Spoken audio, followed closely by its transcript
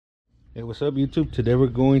Hey, what's up YouTube? Today we're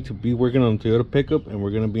going to be working on a Toyota pickup and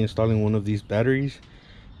we're going to be installing one of these batteries.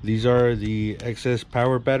 These are the excess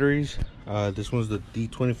power batteries. This one's the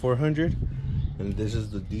D2400 and this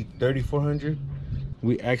is the D3400.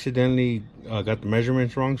 We accidentally got the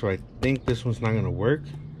measurements wrong, so I think this one's not going to work.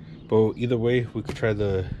 But either way, we could try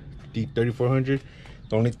the D3400.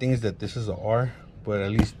 The only thing is that this is a R, but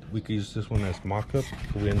at least we could use this one as mock-up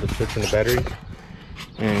if we end up switching the batteries.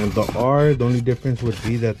 And the R, the only difference would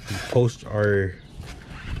be that the posts are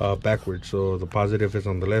backwards. So the positive is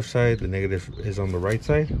on the left side, the negative is on the right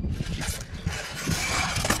side.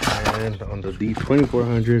 And on the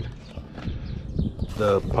D2400,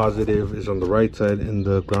 the positive is on the right side and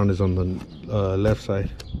the ground is on the left side.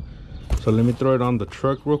 So let me throw it on the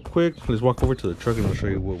truck real quick. Let's walk over to the truck and I'll show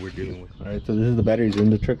you what we're dealing with. All right, so this is the batteries in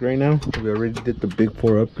the truck right now. We already did the big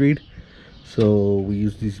 4 upgrade. So we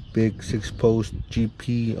use these big 6-post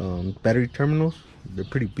GP battery terminals. They're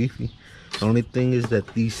pretty beefy. The only thing is that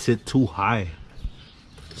these sit too high.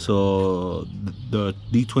 So the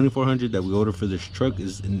D2400 that we ordered for this truck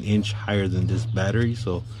is an inch higher than this battery.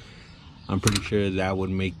 So I'm pretty sure that would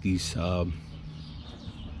make these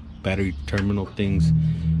battery terminal things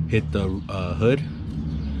hit the hood.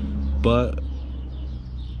 But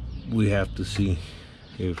we have to see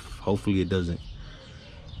if hopefully it doesn't.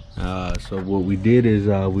 So what we did is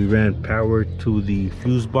we ran power to the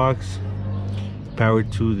fuse box, power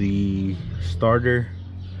to the starter,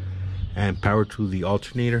 and power to the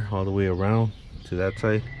alternator all the way around to that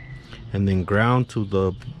side, and then ground to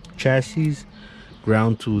the chassis,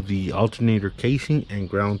 ground to the alternator casing, and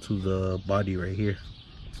ground to the body right here.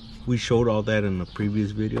 We showed all that in the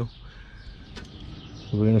previous video.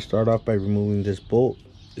 We're going to start off by removing this bolt.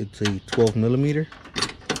 It's a 12mm.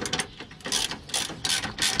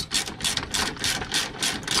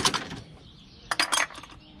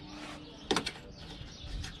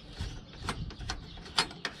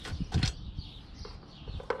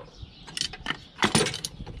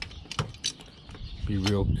 Be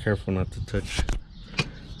real careful not to touch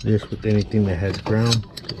this with anything that has ground.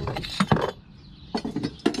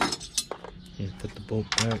 And put the bolt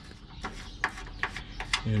back.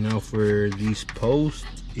 And now for these posts,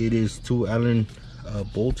 it is 2 Allen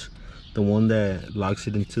bolts. The one that locks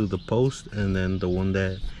it into the post and then the one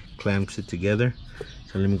that clamps it together.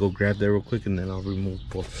 So let me go grab that real quick and then I'll remove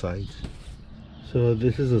both sides. So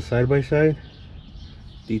this is a side-by-side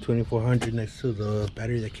D2400 next to the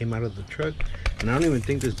battery that came out of the truck. And I don't even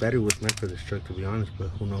think this battery was meant for this truck, to be honest, but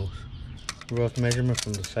who knows. Rough measurement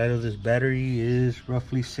from the side of this battery is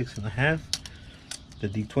roughly 6.5. The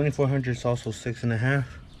D2400 is also 6.5.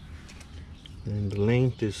 And the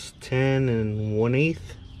length is 10 1/8.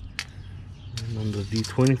 And on the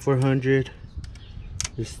D2400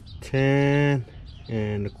 is 10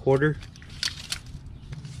 1/4.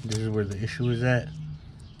 This is where the issue is at.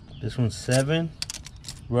 This one's 7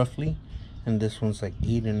 roughly, and this one's like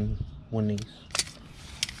 8 1/8.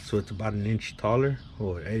 So it's about an inch taller,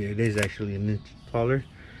 or it is actually an inch taller.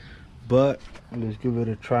 But let's give it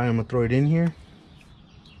a try. I'm gonna throw it in here.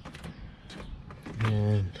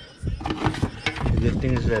 And the good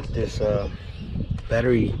thing is that this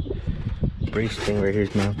battery brace thing right here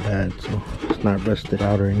is not bad, so it's not rusted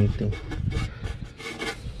out or anything.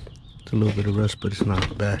 It's a little bit of rust, but it's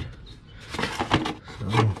not bad.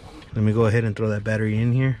 So let me go ahead and throw that battery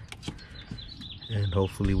in here, and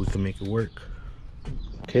hopefully we can make it work.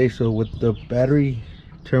 Okay, so with the battery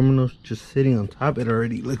terminals just sitting on top, it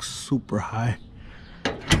already looks super high.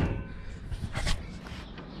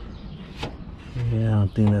 Yeah, I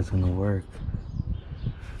don't think that's gonna work.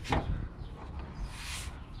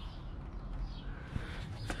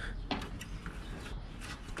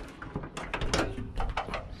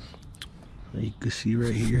 You can see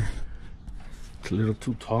right here, it's a little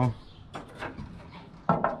too tall.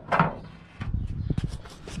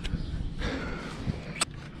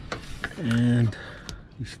 And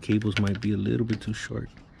these cables might be a little bit too short.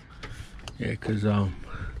 Yeah, because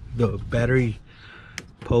the battery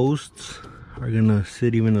posts are gonna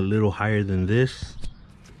sit even a little higher than this,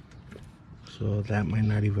 so that might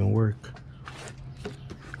not even work.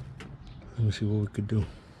 Let me see what we could do.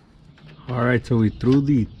 All right, so we threw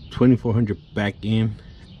the 2400 back in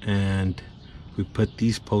and we put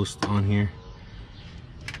these posts on here.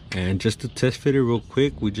 And just to test fit it real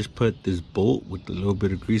quick, we just put this bolt with a little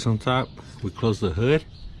bit of grease on top. We close the hood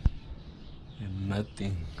and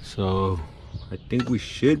nothing. So I think we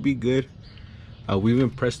should be good. We even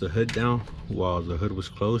pressed the hood down while the hood was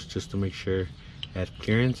closed just to make sure it had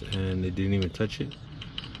clearance, and it didn't even touch it.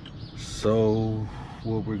 So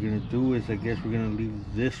what we're gonna do is, I guess we're gonna leave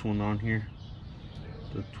this one on here,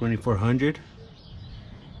 the 2400,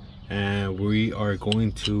 and we are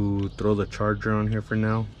going to throw the charger on here for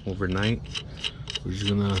now overnight. We're just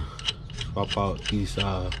gonna swap out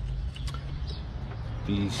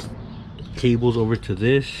these cables over to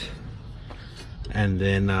this, and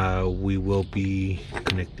then we will be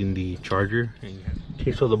connecting the charger.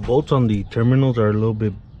 Okay, so the bolts on the terminals are a little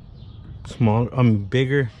bit small,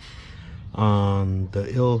 bigger on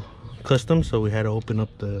the custom, so we had to open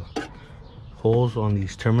up the holes on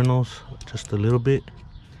these terminals just a little bit.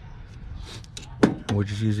 We're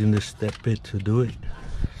just using this step bit to do it,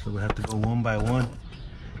 so we have to go one by one,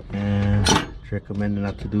 and it's recommended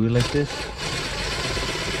not to do it like this.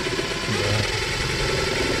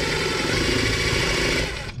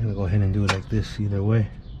 I'm gonna go ahead and do it like this either way.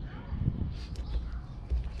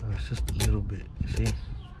 So it's just a little bit, you see.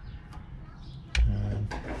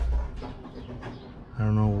 And I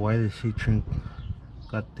don't know why the heat shrink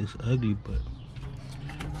got this ugly, but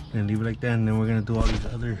we're gonna leave it like that, and then we're gonna do all these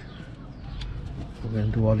other so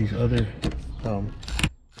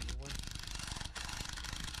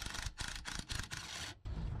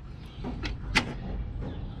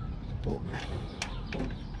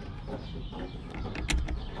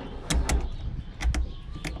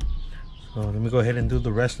let me go ahead and do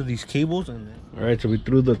the rest of these cables. And then, all right, so we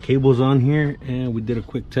threw the cables on here and we did a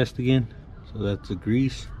quick test again. So that's the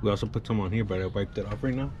grease. We also put some on here, but I wiped it off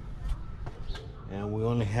right now. And we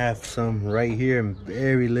only have some right here and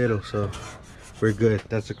very little, so we're good.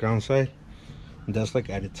 That's the ground side, and that's like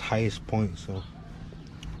at its highest point, so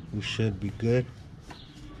we should be good.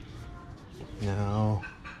 Now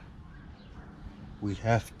we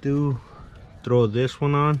have to throw this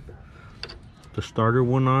one on, the starter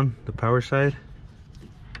one on the power side,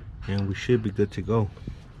 and we should be good to go.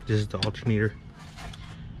 This is the alternator,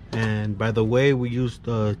 and by the way, we used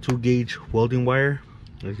 2-gauge welding wire,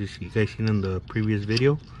 as you guys seen in the previous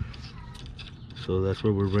video. So that's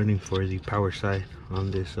what we're running for the power side on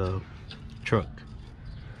this truck.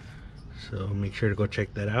 So make sure to go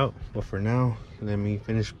check that out. But for now, let me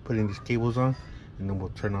finish putting these cables on, and then we'll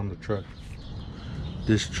turn on the truck.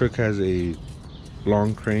 This truck has a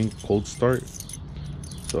long crank cold start,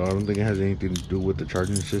 so I don't think it has anything to do with the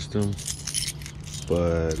charging system.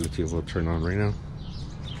 But let's see if we'll turn on right now.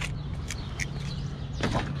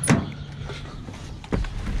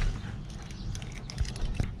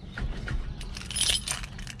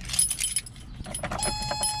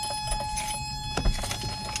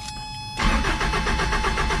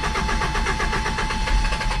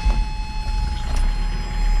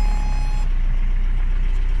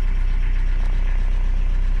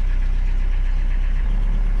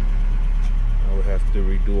 To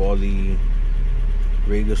redo all the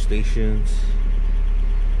radio stations,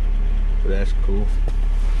 but that's cool,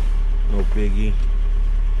 no biggie.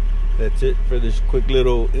 That's it for this quick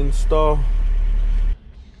little install.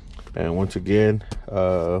 And once again,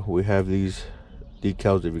 we have these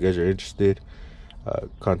decals. If you guys are interested,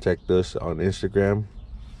 contact us on Instagram.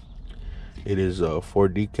 It is 4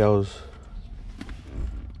 decals: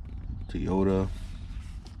 Toyota,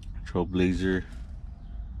 Trailblazer,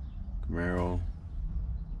 Camaro,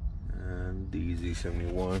 and the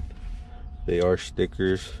Z71. They are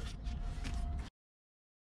stickers.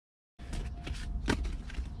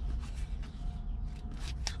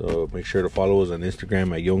 So make sure to follow us on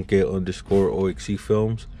Instagram at Yonke_OXC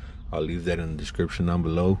Films. I'll leave that in the description down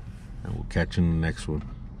below, and we'll catch you in the next one.